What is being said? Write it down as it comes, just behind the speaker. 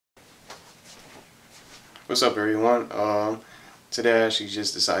What's up, everyone? Today I actually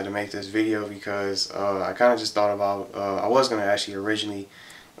just decided to make this video because I kind of just thought about I was going to actually originally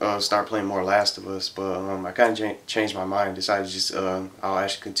start playing more Last of Us, but I kind of changed my mind, decided to just I'll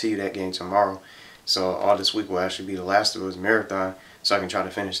actually continue that game tomorrow. So all this week will actually be the Last of Us marathon, so I can try to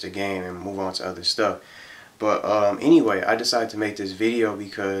finish the game and move on to other stuff. But anyway, I decided to make this video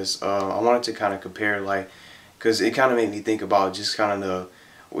because I wanted to kind of compare, like, because it kind of made me think about just kind of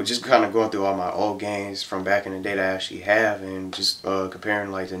going through all my old games from back in the day that I actually have, and just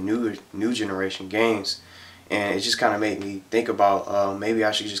comparing like the new generation games, and it just kind of made me think about maybe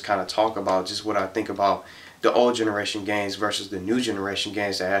I should just kind of talk about just what I think about the old generation games versus the new generation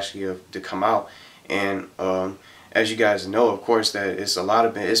games that actually have to come out. And as you guys know, of course, that it's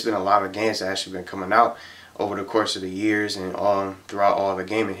been a lot of games that actually been coming out over the course of the years and throughout all of the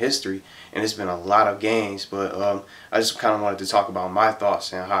gaming history, and it's been a lot of games. But I just kind of wanted to talk about my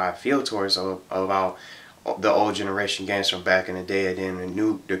thoughts and how I feel towards about the old generation games from back in the day, and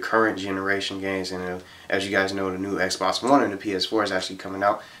then the current generation games. And as you guys know, the new Xbox One and the PS4 is actually coming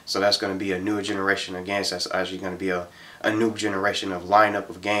out, so that's going to be a newer generation of games. That's actually going to be a new generation of lineup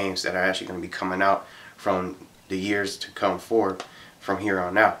of games that are actually going to be coming out from the years to come forward from here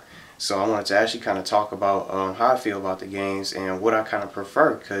on out. So I wanted to actually kind of talk about how I feel about the games and what I kind of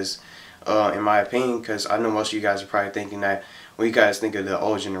prefer, because in my opinion, because I know most of you guys are probably thinking that when you guys think of the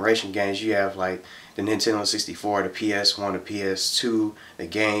old generation games, you have like the Nintendo 64, the PS1, the PS2, the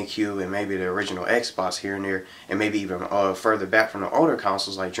GameCube, and maybe the original Xbox here and there, and maybe even further back from the older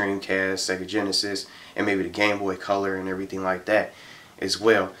consoles like Dreamcast, Sega Genesis, and maybe the Game Boy Color and everything like that as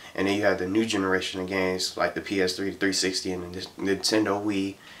well. And then you have the new generation of games like the PS3, the 360, and the Nintendo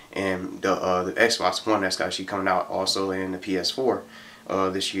Wii, and the Xbox One that's actually coming out also, in the PS4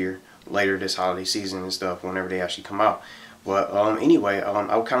 this year, later this holiday season and stuff, whenever they actually come out. But anyway, I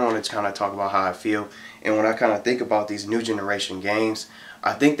kind of wanted to kind of talk about how I feel, and when I kind of think about these new generation games,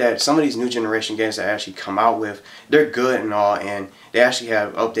 I think that some of these new generation games that actually come out with, they're good and all, and they actually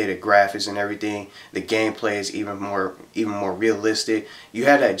have updated graphics and everything. The gameplay is even more realistic. You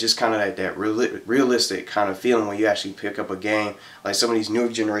have that just kind of like that realistic kind of feeling when you actually pick up a game. Like some of these new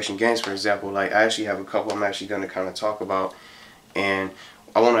generation games, for example, like I actually have a couple I'm actually going to kind of talk about, and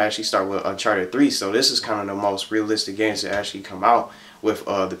I want to actually start with Uncharted 3. So this is kind of the most realistic games that actually come out with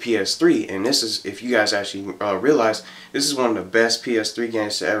the PS3, and this is, if you guys actually realize, this is one of the best PS3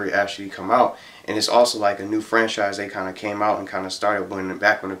 games to ever actually come out, and it's also like a new franchise they kind of came out and kind of started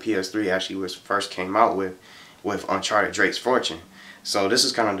back when the PS3 actually first came out with Uncharted Drake's Fortune. So this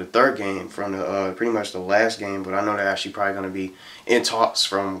is kind of the third game from the pretty much the last game, but I know they're actually probably going to be in talks,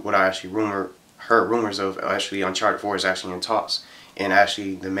 from what I actually heard rumors of. Actually, Uncharted 4 is actually in talks, and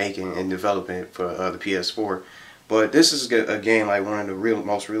actually the making and developing for the PS4. But this is a game like one of the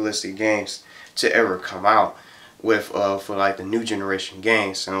most realistic games to ever come out with for like the new generation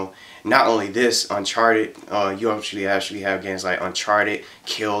games. So not only this, Uncharted, you actually have games like Uncharted,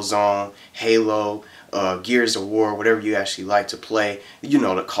 Killzone, Halo, Gears of War, whatever you actually like to play. You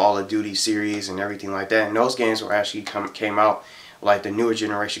know, the Call of Duty series and everything like that. And those games were actually came out like the newer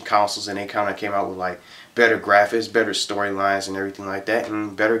generation consoles, and they kind of came out with like better graphics, better storylines and everything like that,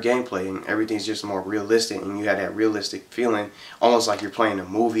 and better gameplay, and everything's just more realistic, and you had that realistic feeling, almost like you're playing a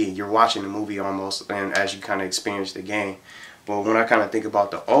movie, you're watching a movie almost, and as you kind of experience the game. But when I kind of think about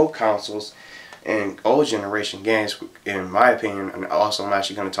the old consoles and old generation games, in my opinion, and also I'm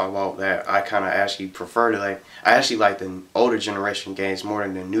actually going to talk about that, I kind of actually prefer to I actually like the older generation games more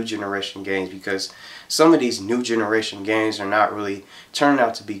than the new generation games, because some of these new generation games are not really turning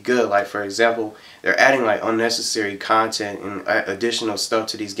out to be good. Like, for example, they're adding like unnecessary content and additional stuff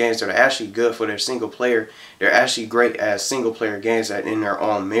to these games that are actually good for their single player. They're actually great as single player games that in their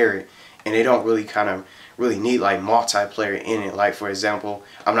own merit, and they don't really really need like multiplayer in it. Like, for example,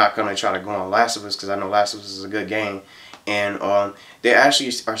 I'm not going to try to go on Last of Us because I know Last of Us is a good game, and they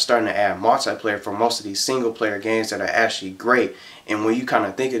actually are starting to add multiplayer for most of these single player games that are actually great. And when you kind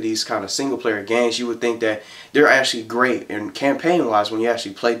of think of these kind of single player games, you would think that they're actually great, and campaign wise, when you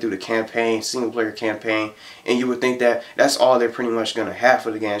actually play through the campaign, single player campaign, and you would think that that's all they're pretty much going to have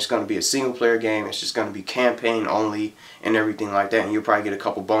for the game. It's going to be a single player game, it's just going to be campaign only and everything like that, and you'll probably get a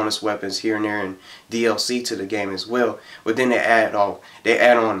couple bonus weapons here and there and DLC to the game as well. But then they add on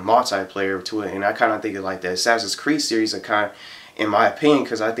multiplayer to it, and I kind of think of like the Assassin's Creed series are kind of, in my opinion,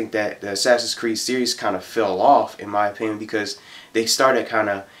 because I think that the Assassin's Creed series kind of fell off, in my opinion, because they started kind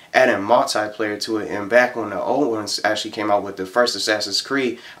of adding multiplayer to it. And back when the old ones actually came out with the first Assassin's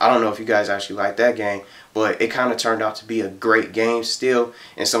Creed, I don't know if you guys actually like that game, but it kind of turned out to be a great game still.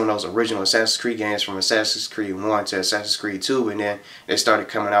 And some of those original Assassin's Creed games, from Assassin's Creed 1 to Assassin's Creed 2, and then they started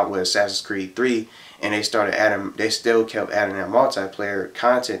coming out with Assassin's Creed 3, and they still kept adding that multiplayer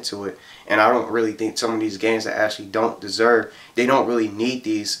content to it. And I don't really think some of these games that actually they don't really need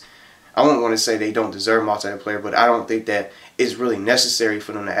these. I wouldn't want to say they don't deserve multiplayer, but I don't think that it's really necessary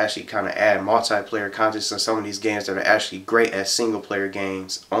for them to actually kind of add multiplayer content to some of these games that are actually great as single player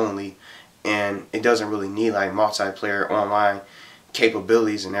games only. And it doesn't really need like multiplayer online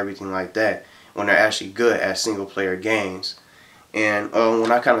capabilities and everything like that when they're actually good at single player games. And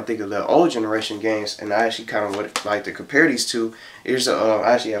when I kind of think of the old generation games, and I actually kind of would like to compare these two, I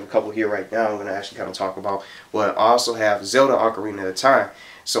actually have a couple here right now I'm going to actually kind of talk about. But I also have Zelda Ocarina of Time.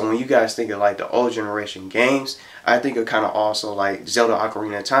 So when you guys think of like the old generation games, I think of kind of also like Zelda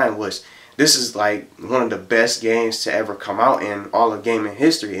Ocarina of Time, this is like one of the best games to ever come out in all of gaming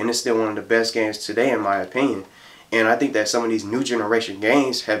history, and it's still one of the best games today in my opinion. And I think that some of these new generation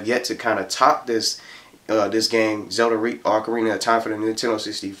games have yet to kind of top this game, Zelda Ocarina of Time, for the Nintendo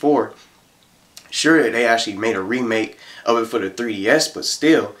 64. Sure, they actually made a remake of it for the 3DS, but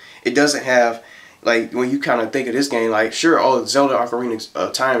still, it doesn't have, like, when you kind of think of this game, like, sure, Zelda Ocarina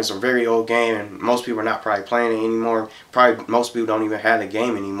of Time is a very old game, and most people are not probably playing it anymore. Probably most people don't even have the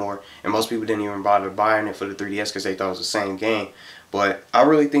game anymore, and most people didn't even bother buying it for the 3DS because they thought it was the same game. But I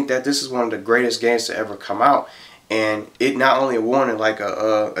really think that this is one of the greatest games to ever come out. And it not only won like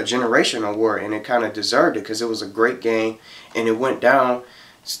a generation award, and it kind of deserved it because it was a great game, and it went down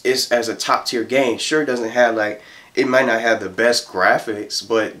as a top tier game. Sure, it doesn't have like, it might not have the best graphics,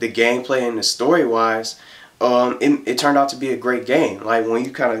 but the gameplay and the story wise, it turned out to be a great game. Like when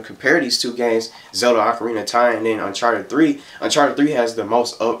you kind of compare these two games, Zelda Ocarina of Time and then Uncharted 3, Uncharted 3 has the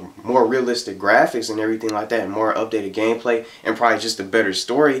more realistic graphics and everything like that, and more updated gameplay, and probably just a better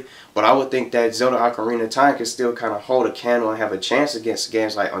story. But I would think that Zelda Ocarina of Time can still kind of hold a candle and have a chance against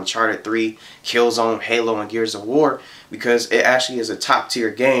games like Uncharted 3, Killzone, Halo, and Gears of War, because it actually is a top tier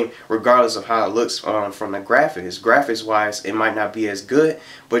game regardless of how it looks from the graphics. Graphics wise, it might not be as good,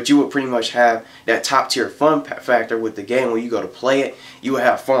 but you would pretty much have that top tier fun factor with the game. When you go to play it, you will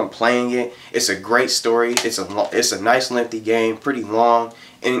have fun playing it. It's a great story. It's a nice lengthy game, pretty long,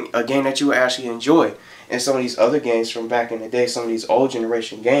 and a game that you will actually enjoy. And some of these other games from back in the day, some of these old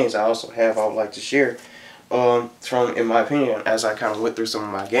generation games I would like to share from, in my opinion, as I kind of went through some of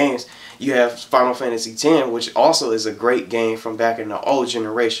my games. You have Final Fantasy X, which also is a great game from back in the old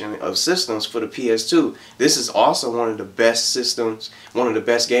generation of systems for the PS2. This is also one of the best systems, one of the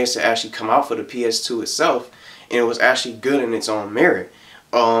best games to actually come out for the PS2 itself, and it was actually good in its own merit.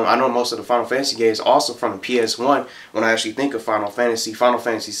 I know most of the Final Fantasy games also from the PS1. When I actually think of Final Fantasy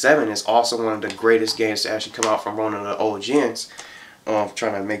VII is also one of the greatest games to actually come out from one of the old gens. I'm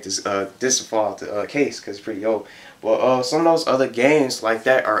trying to make this fall off the case because it's pretty old. But some of those other games like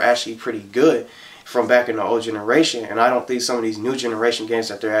that are actually pretty good from back in the old generation, and I don't think some of these new generation games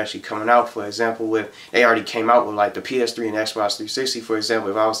that they're actually coming out, for example, they already came out with like the PS3 and Xbox 360, for example.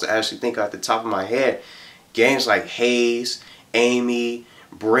 If I was to actually think at the top of my head, games like Haze, Amy,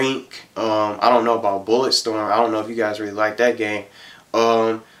 Brink, I don't know about Bulletstorm. I don't know if you guys really like that game.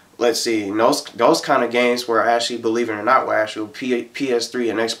 Let's see, those kind of games were actually, believe it or not, were actual PS3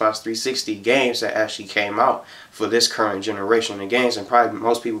 and Xbox 360 games that actually came out for this current generation of games. And probably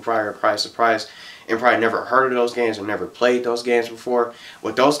most people are probably surprised and probably never heard of those games or never played those games before.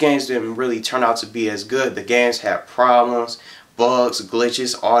 But those games didn't really turn out to be as good. The games had problems, bugs,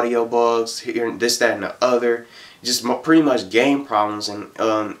 glitches, audio bugs, here, this, that, and the other. Just pretty much game problems and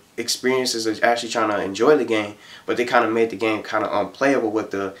experiences of actually trying to enjoy the game, but they kind of made the game kind of unplayable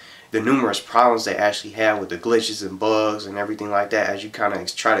with the numerous problems they actually had with the glitches and bugs and everything like that. As you kind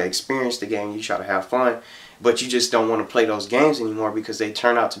of try to experience the game, you try to have fun, but you just don't want to play those games anymore because they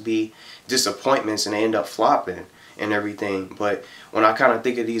turn out to be disappointments and they end up flopping and everything. But when I kind of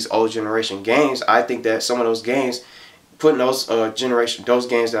think of these old generation games, I think that some of those games, putting those those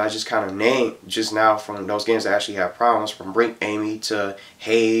games that I just kind of named just now, from those games that actually have problems, from Brink Amy to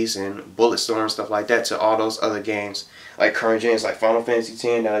Haze and Bulletstorm and stuff like that, to all those other games like current games like Final Fantasy X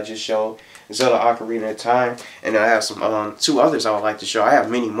that I just showed, Zelda Ocarina of Time, and then I have some two others I would like to show. I have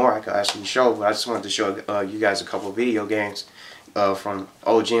many more I could actually show, but I just wanted to show you guys a couple of video games from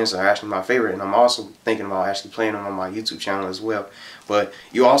old gens that are actually my favorite, and I'm also thinking about actually playing them on my YouTube channel as well. But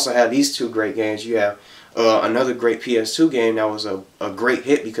you also have these two great games. You have another great PS2 game that was a great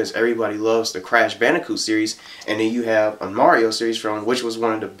hit because everybody loves the Crash Bandicoot series, and then you have a Mario series, which was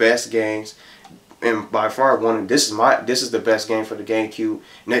one of the best games and by far this is the best game for the GameCube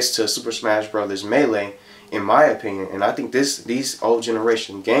next to Super Smash Bros. Melee, in my opinion. And I think these old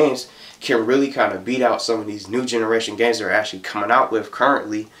generation games can really kind of beat out some of these new generation games they're actually coming out with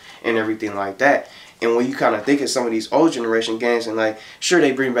currently and everything like that. And when you kind of think of some of these old generation games, and like, sure,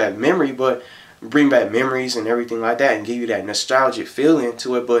 they bring back memories and everything like that and give you that nostalgic feeling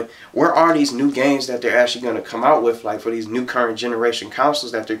to it, but where are these new games that they're actually going to come out with, like for these new current generation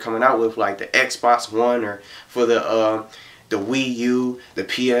consoles that they're coming out with, like the Xbox One, or for the Wii U, the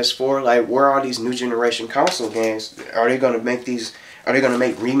PS4? Like, where are these new generation console games? Are they going to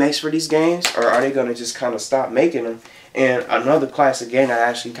make remakes for these games, or are they going to just kind of stop making them? And another classic game that I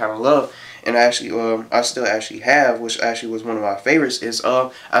actually kind of love, and I still actually have, which actually was one of my favorites, is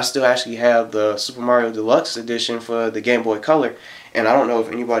I still actually have the Super Mario Deluxe Edition for the Game Boy Color. And I don't know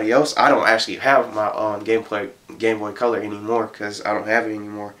if anybody else, I don't actually have my Game Boy Color anymore, because I don't have it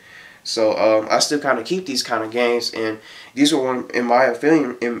anymore. So I still kind of keep these kind of games, and these were in my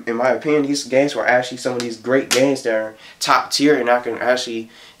opinion, these games were actually some of these great games that are top tier, and I can actually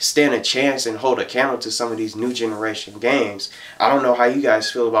stand a chance and hold a candle to some of these new generation games. I don't know how you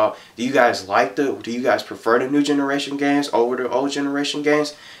guys feel about. Do you guys prefer the new generation games over the old generation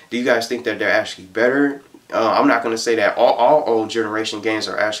games? Do you guys think that they're actually better? I'm not going to say that all old generation games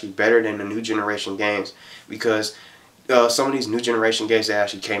are actually better than the new generation games, because some of these new generation games that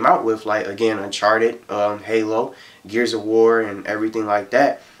actually came out with, like, again, Uncharted, Halo, Gears of War, and everything like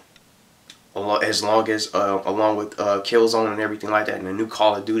that, along with Killzone and everything like that, and the new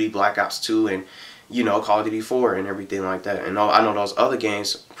Call of Duty, Black Ops 2, and, you know, Call of Duty 4 and everything like that. And I know those other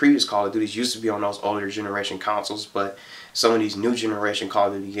games, previous Call of Duties, used to be on those older generation consoles, but some of these new generation Call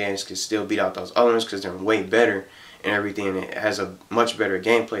of Duty games can still beat out those other ones because they're way better and everything, and it has a much better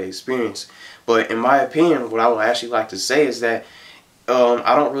gameplay experience. But in my opinion, what I would actually like to say is that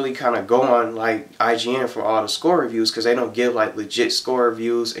I don't really kind of go on like IGN for all the score reviews, because they don't give like legit score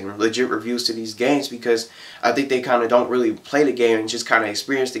reviews and legit reviews to these games, because I think they kind of don't really play the game and just kind of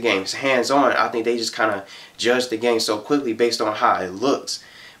experience the games hands-on. I think they just kind of judge the game so quickly based on how it looks,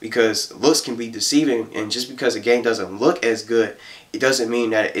 because looks can be deceiving, and just because a game doesn't look as good, it doesn't mean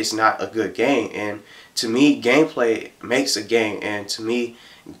that it's not a good game. And to me, gameplay makes a game, and to me,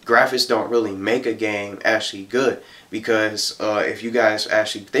 graphics don't really make a game actually good, because if you guys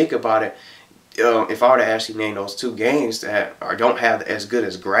actually think about it, if I were to actually name those two games that don't have as good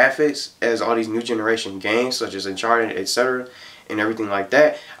as graphics as all these new generation games, such as Uncharted, etc., and everything like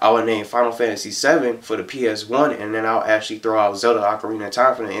that, I would name Final Fantasy VII for the PS1, and then I'll actually throw out Zelda Ocarina of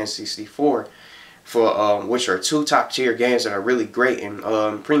Time for the N64, for which are two top tier games that are really great, and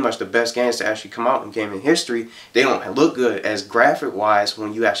pretty much the best games to actually come out in gaming history. They don't look good as graphic wise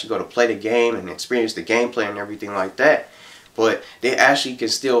when you actually go to play the game and experience the gameplay and everything like that, but they actually can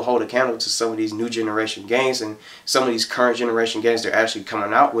still hold a candle to some of these new generation games, and some of these current generation games they're actually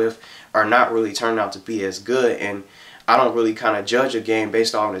coming out with are not really turning out to be as good. And I don't really kind of judge a game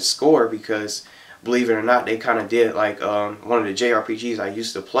based on its score, because believe it or not, they kind of did like one of the JRPGs I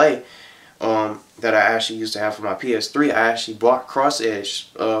used to play, that I actually used to have for my PS3. I actually bought Cross Edge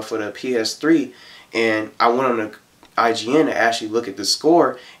for the PS3, and I went on the IGN to actually look at the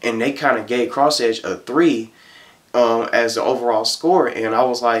score, and they kind of gave Cross Edge a 3 as the overall score. And I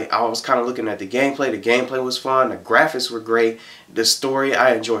was kind of looking at the gameplay. The gameplay was fun, the graphics were great, the story,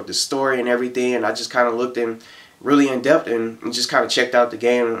 I enjoyed the story and everything, and I just kind of looked in really in depth and just kind of checked out the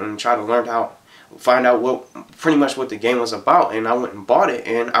game and tried to find out pretty much what the game was about, and I went and bought it,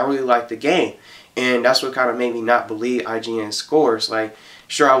 and I really liked the game. And that's what kind of made me not believe IGN scores. Like,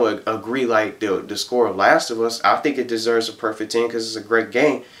 sure, I would agree, like the score of Last of Us, I think it deserves a perfect 10 because it's a great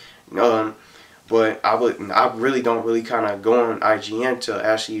game. But I really don't really kind of go on IGN to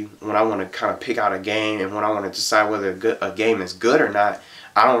actually, when I want to kind of pick out a game and when I want to decide whether a game is good or not.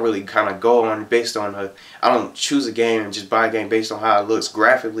 I don't really kind of go on based on I don't choose a game and just buy a game based on how it looks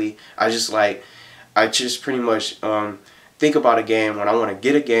graphically. I just pretty much think about a game. When I want to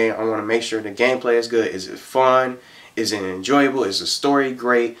get a game, I want to make sure the gameplay is good. Is it fun? Is it enjoyable? Is the story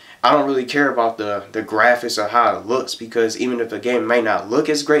great? I don't really care about the graphics or how it looks, because even if a game may not look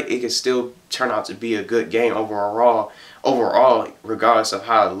as great, it can still turn out to be a good game overall regardless of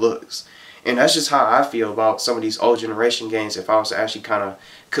how it looks. And that's just how I feel about some of these old generation games, if I was to actually kind of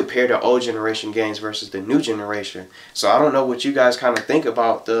compare the old generation games versus the new generation. So I don't know what you guys kind of think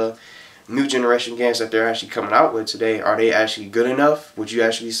about the new generation games that they're actually coming out with today. Are they actually good enough? Would you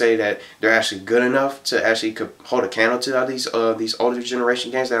actually say that they're actually good enough to actually hold a candle to all these older generation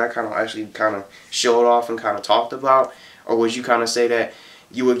games that I kind of showed off and kind of talked about? Or would you kind of say that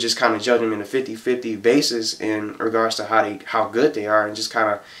you would just kind of judge them in a 50-50 basis in regards to how good they are, and just kind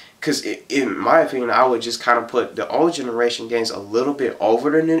of because in my opinion, I would just kind of put the old generation games a little bit over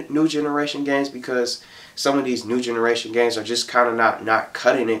the new generation games, because some of these new generation games are just kind of not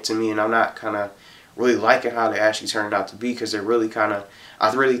cutting it to me, and I'm not kind of really liking how they actually turned out to be, because they're really kind of,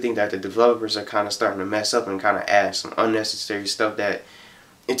 I really think that the developers are kind of starting to mess up and kind of add some unnecessary stuff that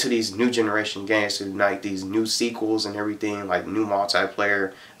into these new generation games, to like these new sequels and everything, like new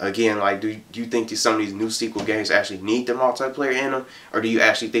multiplayer. Again, like do you think that some of these new sequel games actually need the multiplayer in them, or do you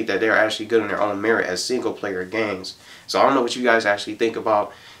actually think that they're actually good in their own merit as single player games? So I don't know what you guys actually think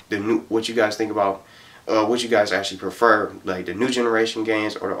about the new, what you guys think about what you guys actually prefer, like the new generation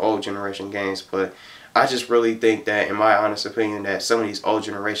games or the old generation games. But I just really think that, in my honest opinion, that some of these old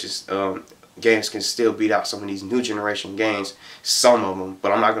generations games can still beat out some of these new generation games, some of them,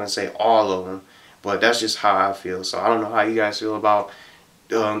 but I'm not going to say all of them. But that's just how I feel. So I don't know how you guys feel about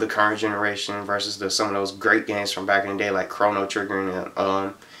the current generation versus some of those great games from back in the day, like Chrono Trigger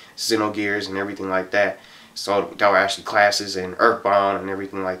and Xenogears and everything like that. So that were actually classes, and Earthbound and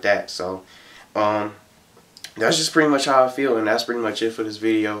everything like that. So that's just pretty much how I feel, and that's pretty much it for this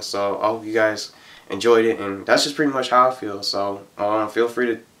video. So I hope you guys enjoyed it, and that's just pretty much how I feel. So feel free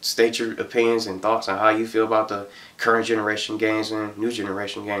to state your opinions and thoughts on how you feel about the current generation games and new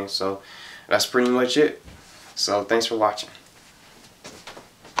generation games. So that's pretty much it. So thanks for watching.